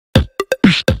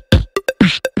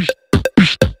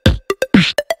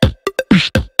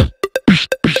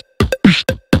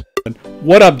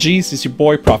What up, G's? It's your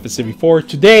boy Prophet 74.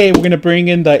 Today we're gonna bring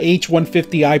in the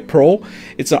H150i Pro.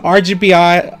 It's an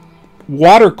RGB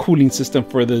water cooling system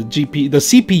for the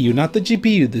CPU, not the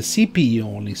GPU, the CPU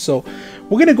only. So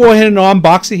we're gonna go ahead and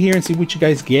unbox it here and see what you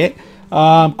guys get.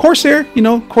 Corsair, you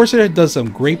know, Corsair does some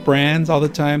great brands all the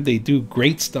time. They do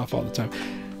great stuff all the time.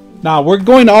 Now we're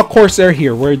going all Corsair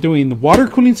here. We're doing the water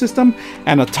cooling system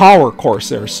and a tower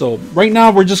Corsair. So right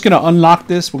now we're just gonna unlock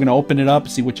this. We're gonna open it up,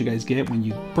 see what you guys get when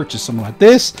you purchase something like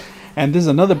this. And this is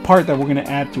another part that we're gonna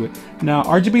add to it. Now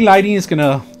RGB Lighting is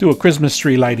gonna do a Christmas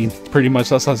tree lighting. Pretty much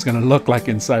that's how it's gonna look like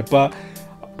inside. But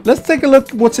let's take a look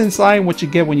what's inside and what you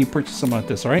get when you purchase something like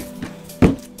this. All right.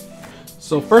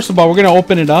 So first of all, we're gonna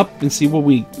open it up and see what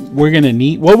we're gonna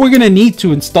need. What we're gonna need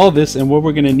to install this and what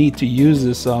we're gonna need to use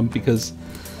this because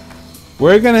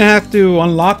we're gonna have to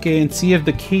unlock it and see if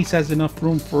the case has enough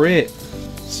room for it.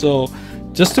 So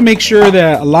just to make sure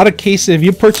that a lot of cases, if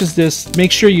you purchase this,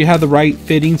 make sure you have the right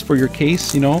fittings for your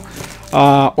case, you know,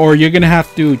 or you're gonna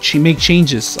have to make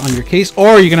changes on your case,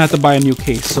 or you're gonna have to buy a new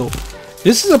case. So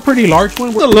this is a pretty large one.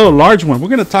 It's a little large one. We're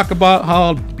gonna talk about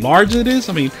how large it is.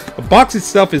 I mean, the box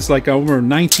itself is like over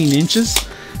 19 inches.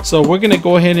 So we're gonna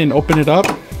go ahead and open it up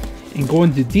and go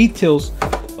into details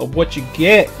of what you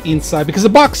get inside, because the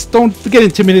box, don't get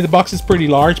intimidated, the box is pretty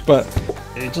large, but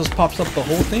it just pops up the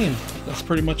whole thing. That's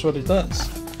pretty much what it does.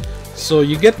 So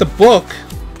you get the book,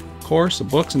 of course, the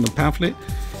books and the pamphlet,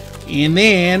 and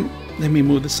then let me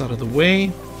move this out of the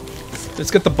way. Let's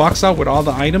get the box out with all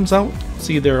the items out.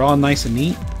 See, they're all nice and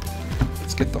neat.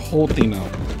 Let's get the whole thing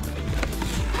out.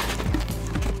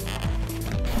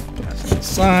 Put that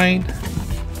aside.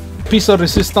 Piece of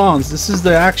resistance. This is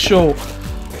the actual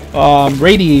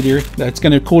radiator that's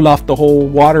going to cool off the whole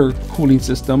water cooling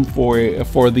system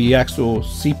for the actual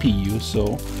CPU.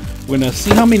 So we're going to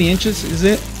see how many inches is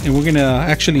it, and we're going to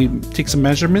actually take some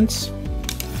measurements.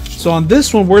 So on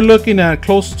this one we're looking at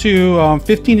close to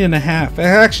 15 and a half,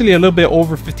 actually a little bit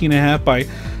over 15 and a half by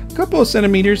a couple of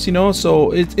centimeters, you know.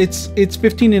 So it's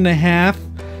 15 and a half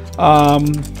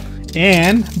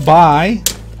and by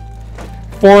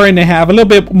 4.5, a little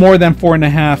bit more than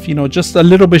 4.5, you know, just a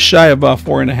little bit shy of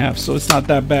 4.5, so it's not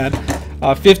that bad.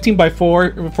 15 by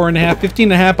 4.5, 15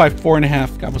 and a half by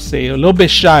 4.5, I would say a little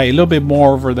bit shy, a little bit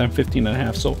more over than 15 and a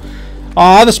half. So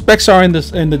all the specs are in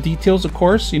the details, of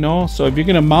course, you know. So if you're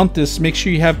gonna mount this, make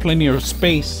sure you have plenty of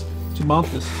space to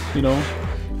mount this, you know,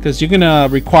 because you're gonna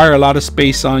require a lot of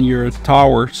space on your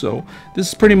tower. So this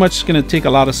is pretty much gonna take a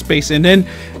lot of space, and then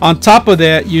on top of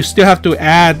that you still have to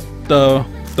add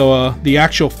the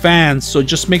actual fans. So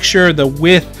just make sure the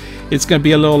width is going to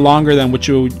be a little longer than what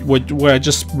I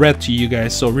just read to you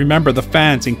guys. So remember the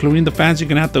fans, including the fans, you're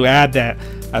gonna have to add that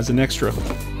as an extra.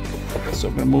 So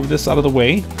I'm gonna move this out of the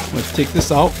way. Let's take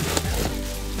this out.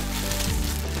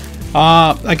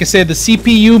 Like I said, the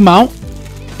CPU mount,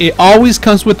 it always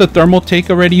comes with the thermal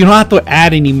take already. You don't have to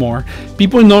add anymore.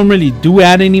 People normally do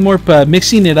add anymore, but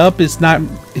mixing it up is not,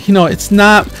 you know, it's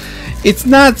not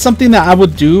something that I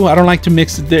would do. I don't like to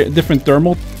mix the different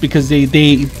thermal because they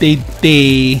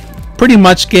pretty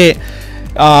much get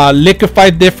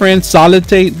liquefied different,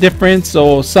 solidate different.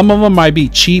 So some of them might be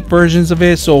cheap versions of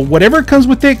it. So whatever comes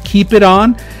with it, keep it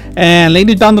on, and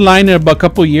later down the line in about a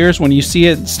couple of years, when you see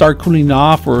it start cooling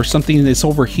off or something that's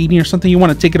overheating or something, you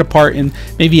want to take it apart and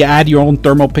maybe add your own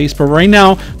thermal paste. But right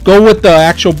now, go with the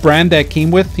actual brand that came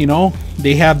with, you know,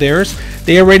 they have theirs.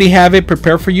 They already have it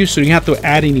prepared for you, so you don't have to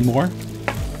add anymore.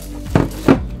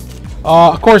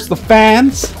 Of course, the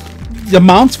fans, the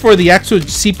mounts for the actual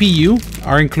CPU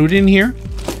are included in here.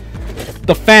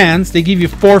 The fans, they give you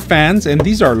 4 fans, and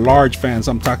these are large fans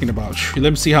I'm talking about. Let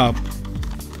me see how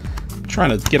I'm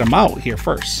trying to get them out here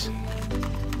first.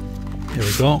 Here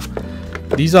we go.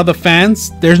 These are the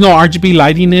fans. There's no RGB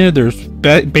lighting in it. There's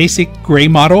basic gray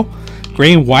model,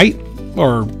 gray and white,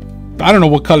 or I don't know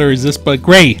what color is this, but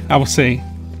gray, I would say.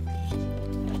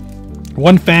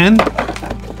 1 fan,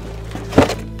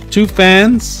 2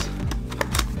 fans,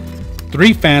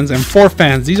 3 fans, and 4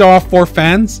 fans. These are all 4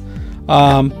 fans.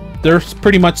 They're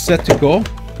pretty much set to go.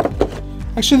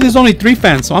 Actually, there's only 3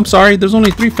 fans, so I'm sorry, there's only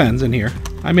 3 fans in here.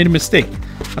 I made a mistake.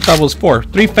 I thought it was 4.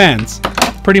 3 fans,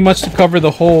 pretty much to cover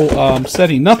the whole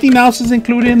setting. Nothing else is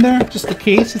included in there, just the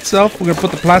case itself. We're gonna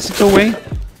put the plastic away.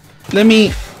 Let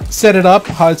me set it up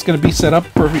how it's gonna be set up.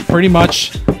 Pretty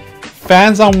much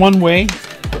fans on one way.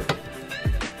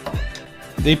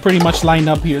 They pretty much line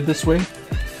up here this way.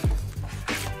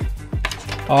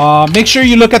 Make sure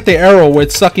you look at the arrow where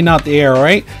it's sucking out the air,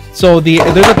 right? So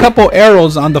there's a couple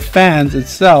arrows on the fans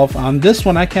itself. On this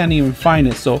one, I can't even find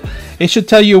it. So it should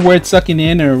tell you where it's sucking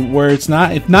in or where it's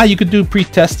not. If not, you could do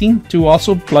pre-testing to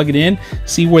also plug it in,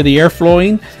 see where the air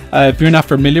flowing if you're not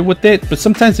familiar with it. But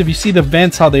sometimes if you see the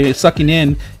vents, how they're sucking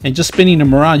in and just spinning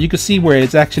them around, you can see where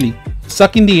it's actually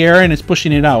sucking the air and it's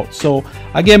pushing it out. So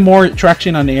I get more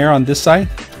traction on the air on this side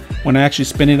when I actually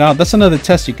spin it out. That's another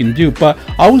test you can do, but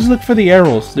always look for the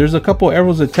arrows. There's a couple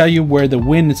arrows that tell you where the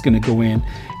wind is going to go in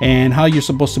and how you're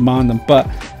supposed to mount them. But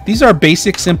these are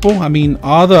basic, simple. I mean,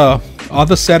 all the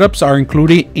setups are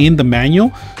included in the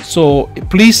manual. So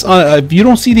please, if you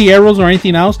don't see the arrows or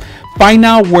anything else, find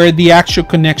out where the actual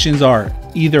connections are,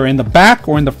 either in the back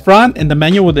or in the front, and the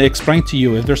manual will explain to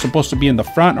you if they're supposed to be in the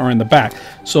front or in the back.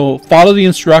 So follow the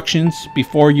instructions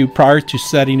prior to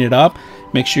setting it up.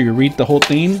 Make sure you read the whole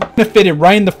thing. I'm gonna fit it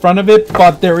right in the front of it,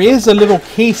 but there is a little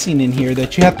casing in here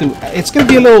that you have to, it's gonna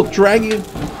be a little draggy,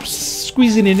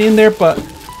 squeezing it in there, but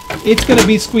it's gonna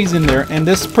be squeezed in there, and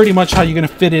this is pretty much how you're gonna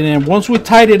fit it in. Once we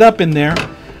tied it up in there,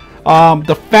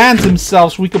 the fans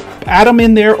themselves, we could add them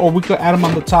in there or we could add them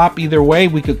on the top. Either way,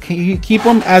 we could keep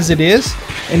them as it is.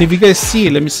 And if you guys see,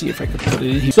 let me see if I can put it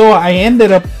in here. So I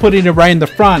ended up putting it right in the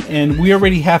front, and we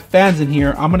already have fans in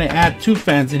here. I'm gonna add 2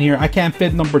 fans in here. I can't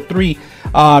fit number 3,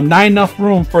 not enough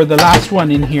room for the last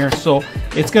one in here, so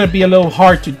it's gonna be a little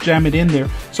hard to jam it in there.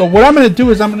 So what I'm gonna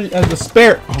do is I'm gonna, as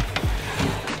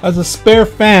a spare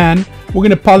fan, we're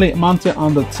gonna probably mount it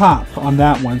on the top on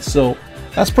that one. So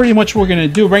that's pretty much what we're gonna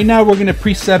do. Right now we're gonna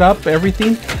preset up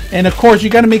everything, and of course you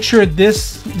got to make sure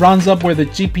this runs up where the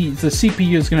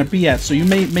CPU is gonna be at. So you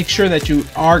may make sure that you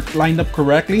are lined up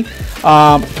correctly.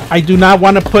 I do not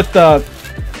want to put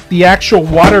the actual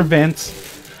water vents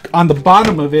on the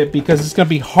bottom of it because it's gonna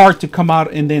be hard to come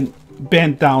out and then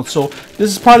bend down. So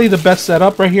this is probably the best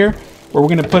setup right here where we're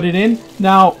gonna put it in.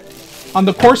 Now on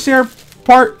the Corsair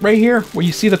part right here, where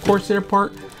you see the Corsair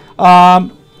part,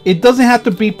 it doesn't have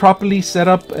to be properly set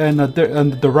up in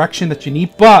the direction that you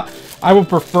need, but I would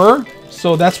prefer,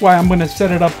 so that's why I'm going to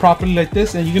set it up properly like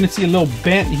this. And you're going to see a little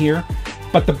bend here,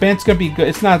 but the bend's going to be good.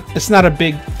 It's not a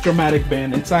big dramatic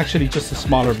bend, it's actually just a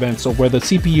smaller bend. So where the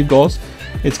CPU goes,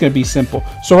 it's going to be simple.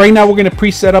 So right now we're going to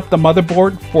preset up the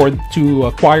motherboard to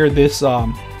acquire this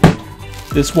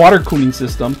this water cooling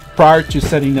system prior to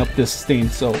setting up this thing.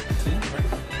 So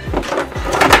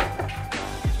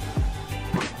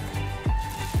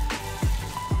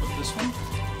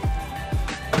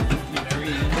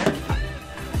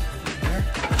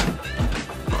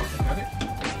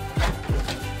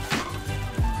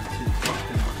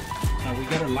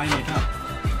line it up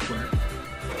where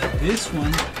this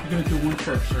one, you're going to do one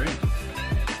first, right?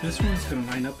 This one's going to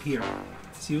line up here.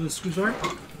 See where the screws are?